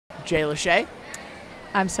Jay Lachey.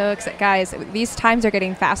 I'm so excited. Guys, these times are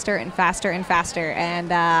getting faster and faster and faster,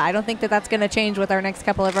 and I don't think that that's going to change with our next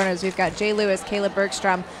couple of runners. We've got Jay Lewis, Caleb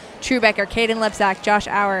Bergstrom, Trubecker, Caden Lebsack, Josh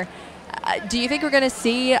Auer. Do you think we're going to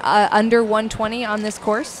see under 120 on this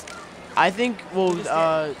course? I think, well,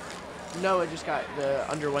 Noah just got the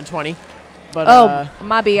under 120. But,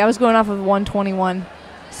 Mobby, I was going off of 121.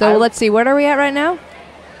 So let's see, what are we at right now?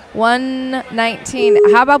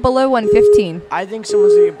 119. How about below 115? I think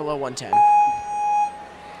someone's going to get below 110.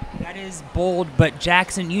 That is bold, but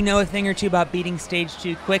Jackson, you know a thing or two about beating stage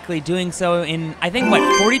 2 quickly, doing so in, I think,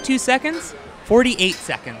 what, 42 seconds? 48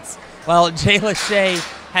 seconds. Well, Jay Lachey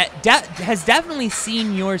has definitely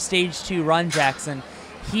seen your stage 2 run, Jackson.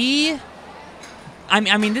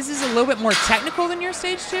 I mean, this is a little bit more technical than your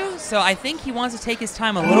stage 2, so I think he wants to take his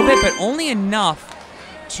time a little bit, but only enough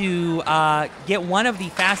to get one of the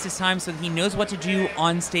fastest times so that he knows what to do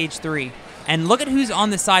on stage 3. And look at who's on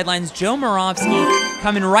the sidelines. Joe Morovsky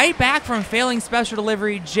coming right back from failing special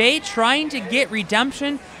delivery. Jay trying to get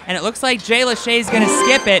redemption, and it looks like Jay Lachey is going to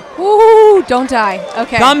skip it. Ooh, don't die.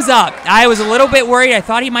 Okay. Thumbs up. I was a little bit worried. I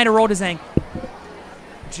thought he might have rolled his ankle.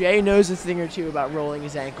 Jay knows a thing or two about rolling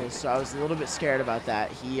his ankles, so I was a little bit scared about that.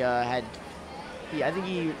 I think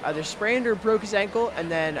he either sprained or broke his ankle, and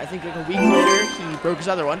then I think like a week later he broke his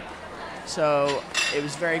other one. So it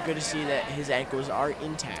was very good to see that his ankles are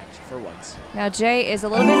intact for once. Now Jay is a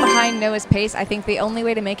little bit behind Noah's pace. I think the only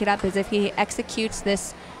way to make it up is if he executes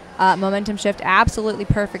this momentum shift absolutely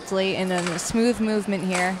perfectly in a smooth movement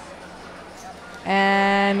here.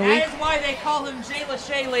 And that is why they call him Jay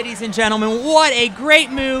Lachey, ladies and gentlemen. What a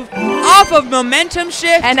great move off of momentum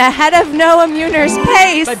shift. And ahead of Noah Muner's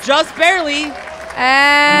pace. But just barely.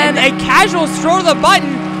 And a casual stroll of the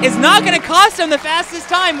button is not going to cost him the fastest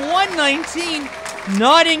time. 119.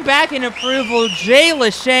 Nodding back in approval. Jay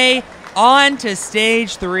Lachey on to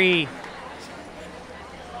stage 3.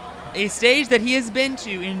 A stage that he has been to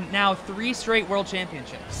in now 3 straight world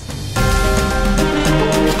championships.